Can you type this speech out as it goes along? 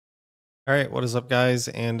All right, what is up guys?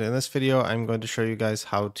 And in this video, I'm going to show you guys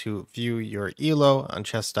how to view your Elo on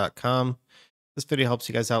chess.com. This video helps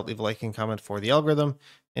you guys out. Leave a like and comment for the algorithm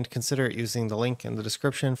and consider using the link in the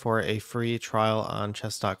description for a free trial on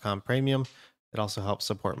chess.com premium. It also helps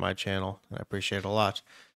support my channel and I appreciate it a lot.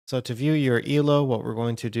 So to view your Elo, what we're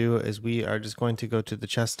going to do is we are just going to go to the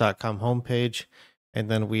chess.com homepage and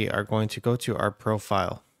then we are going to go to our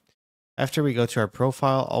profile. After we go to our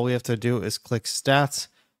profile, all we have to do is click stats,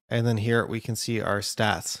 and then here we can see our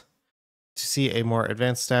stats. To see a more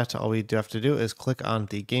advanced stat, all we do have to do is click on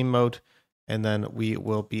the game mode, and then we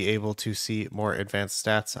will be able to see more advanced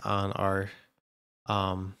stats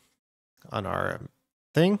um, on our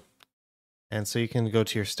thing. And so you can go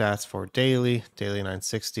to your stats for daily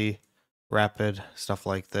 960, rapid, stuff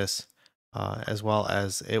like this, as well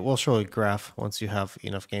as it will show a graph once you have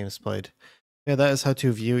enough games played. Yeah, that is how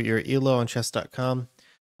to view your Elo on chess.com.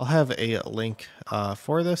 I'll have a link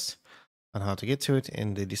for this on how to get to it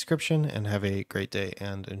in the description, and have a great day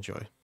and enjoy.